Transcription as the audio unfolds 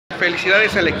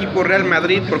Felicidades al equipo Real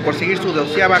Madrid por conseguir su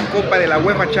 12ª Copa de la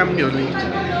UEFA Champions League.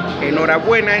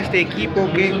 Enhorabuena a este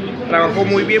equipo que trabajó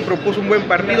muy bien, propuso un buen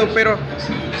partido, pero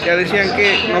ya decían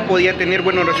que no podía tener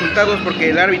buenos resultados porque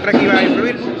el arbitraje iba a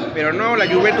influir, pero no,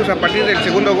 la Juventus a partir del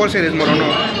segundo gol se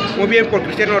desmoronó. Muy bien por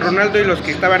Cristiano Ronaldo y los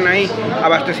que estaban ahí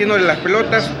abasteciéndole las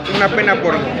pelotas. Una pena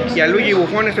por Gianluigi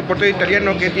Buffon, este portero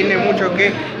italiano que tiene mucho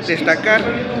que destacar,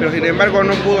 pero sin embargo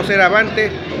no pudo ser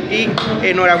avante. Y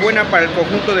enhorabuena para el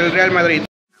conjunto del Real Madrid.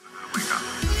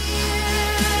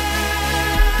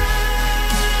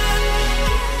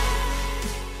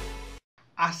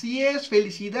 Así es,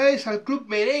 felicidades al club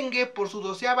merengue por su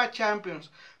 12ª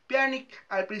Champions. Pjanic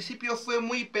al principio fue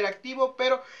muy hiperactivo,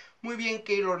 pero muy bien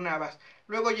Keylor Navas.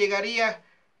 Luego llegaría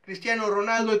Cristiano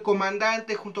Ronaldo, el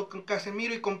comandante, junto con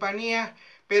Casemiro y compañía.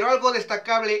 Pero algo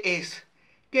destacable es,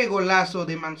 ¡qué golazo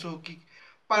de Mandzukic!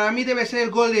 Para mí debe ser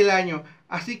el gol del año,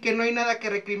 así que no hay nada que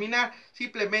recriminar,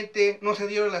 simplemente no se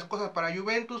dieron las cosas para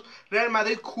Juventus. Real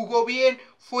Madrid jugó bien,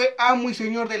 fue amo y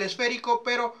señor del esférico,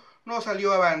 pero no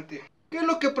salió avante. ¿Qué es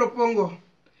lo que propongo?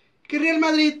 Que Real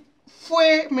Madrid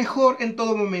fue mejor en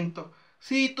todo momento.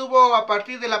 Sí, tuvo a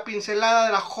partir de la pincelada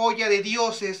de la joya de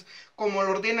dioses, como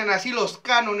lo ordenan así los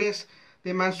cánones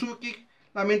de Mandzukic.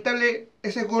 Lamentable,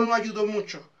 ese gol no ayudó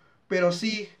mucho, pero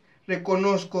sí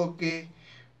reconozco que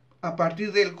a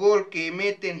partir del gol que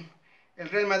meten el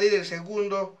Real Madrid el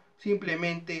segundo,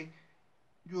 simplemente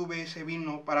Juve se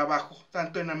vino para abajo,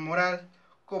 tanto en la moral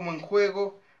como en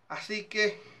juego. Así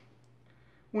que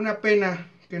una pena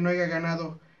que no haya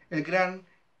ganado el gran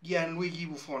Gianluigi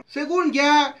Buffon. Según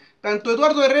ya, tanto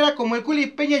Eduardo Herrera como el Culi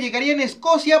Peña llegarían a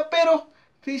Escocia, pero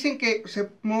dicen que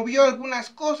se movió algunas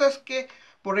cosas que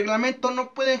por reglamento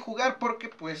no pueden jugar porque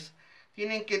pues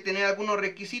tienen que tener algunos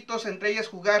requisitos, entre ellas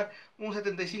jugar un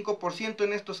 75%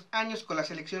 en estos años con la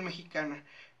selección mexicana,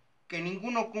 que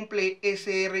ninguno cumple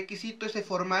ese requisito, ese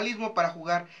formalismo para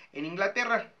jugar en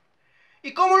Inglaterra.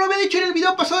 Y como lo había dicho en el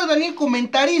video pasado de Daniel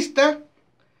Comentarista,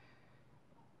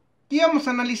 íbamos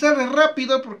a analizar de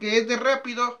rápido, porque es de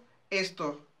rápido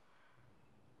esto.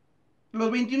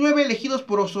 Los 29 elegidos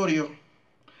por Osorio.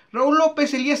 Raúl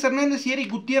López, Elías Hernández y Eric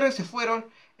Gutiérrez se fueron,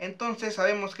 entonces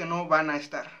sabemos que no van a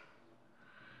estar.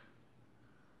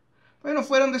 Bueno,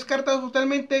 fueron descartados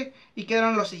totalmente y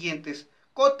quedaron los siguientes.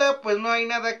 Cota, pues no hay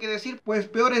nada que decir, pues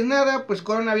peor es nada, pues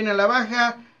Corona viene a la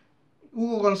baja.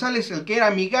 Hugo González, el que era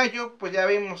mi gallo, pues ya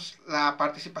vemos la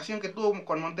participación que tuvo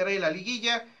con Monterrey en la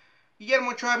liguilla.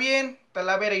 Guillermo Ochoa bien,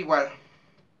 Talavera igual.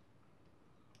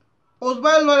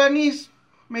 Osvaldo Alanís,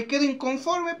 me quedo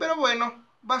inconforme, pero bueno,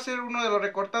 va a ser uno de los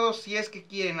recortados si es que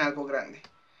quieren algo grande.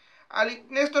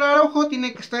 Néstor Araujo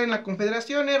tiene que estar en la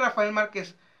Confederación, Rafael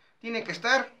Márquez tiene que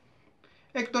estar,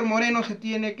 Héctor Moreno se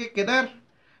tiene que quedar,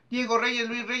 Diego Reyes,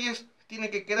 Luis Reyes se tiene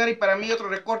que quedar, y para mí otro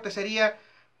recorte sería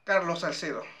Carlos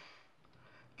Salcedo.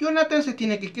 Jonathan se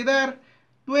tiene que quedar,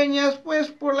 Dueñas,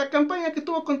 pues por la campaña que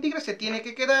tuvo con Tigres se tiene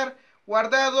que quedar,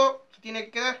 Guardado se tiene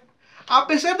que quedar. A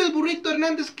pesar del Burrito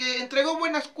Hernández que entregó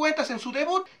buenas cuentas en su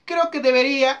debut, creo que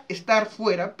debería estar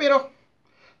fuera, pero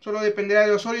solo dependerá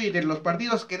de Osorio y de los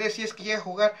partidos que dé si es que llega a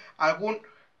jugar algún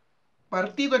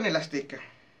partido en el Azteca.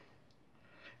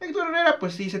 Héctor Herrera,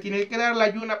 pues sí, se tiene que quedar.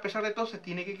 Layún, a pesar de todo, se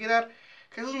tiene que quedar.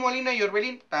 Jesús Molina y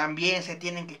Orbelín también se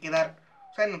tienen que quedar.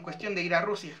 O sea, en cuestión de ir a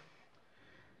Rusia.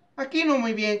 Aquino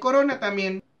muy bien, Corona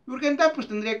también. Urgentá, pues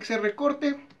tendría que ser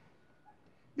recorte.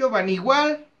 Giovanni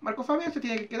igual. Marco Fabián se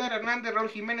tiene que quedar. Hernández, Raúl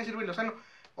Jiménez, Irving Lozano,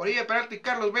 Oribe Peralta y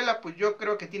Carlos Vela, pues yo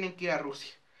creo que tienen que ir a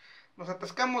Rusia. Nos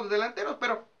atascamos de delanteros,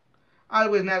 pero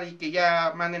algo es nada y que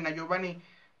ya manden a Giovanni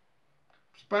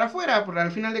pues para afuera, porque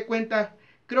al final de cuentas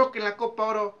creo que en la Copa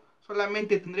Oro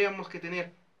solamente tendríamos que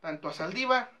tener tanto a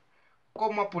Saldívar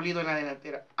como a Pulido en la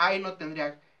delantera. Ahí no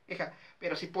tendría queja.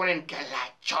 Pero si ponen que a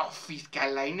la Chofis, que a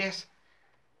la Inés,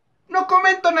 no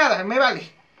comento nada, me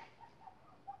vale.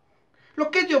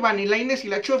 Lo que es Giovanni, la Inés y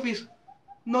la Chofis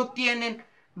no tienen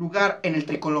lugar en el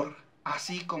tricolor,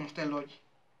 así como usted lo oye.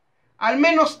 Al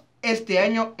menos este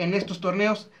año en estos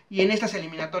torneos y en estas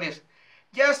eliminatorias.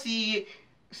 Ya si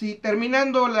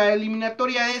terminando la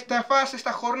eliminatoria de esta fase,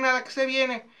 esta jornada que se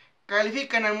viene,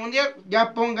 califican al mundial,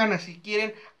 ya pongan si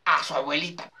quieren a su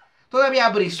abuelita. Todavía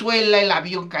Brizuela, el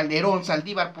avión, Calderón,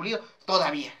 Saldívar, Pulido,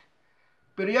 todavía.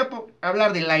 Pero ya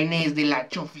hablar de la Inés, de la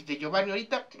Chofis, de Giovanni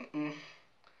ahorita.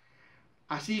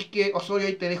 Así que Osorio,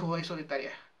 ahí te dejo eso de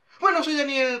tarea. Bueno, soy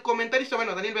Daniel Comentarista,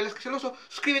 Daniel VELAZQUEZ.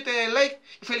 Suscríbete, like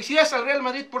y felicidades al Real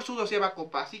Madrid por su 12ª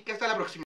Copa. Así que hasta la próxima.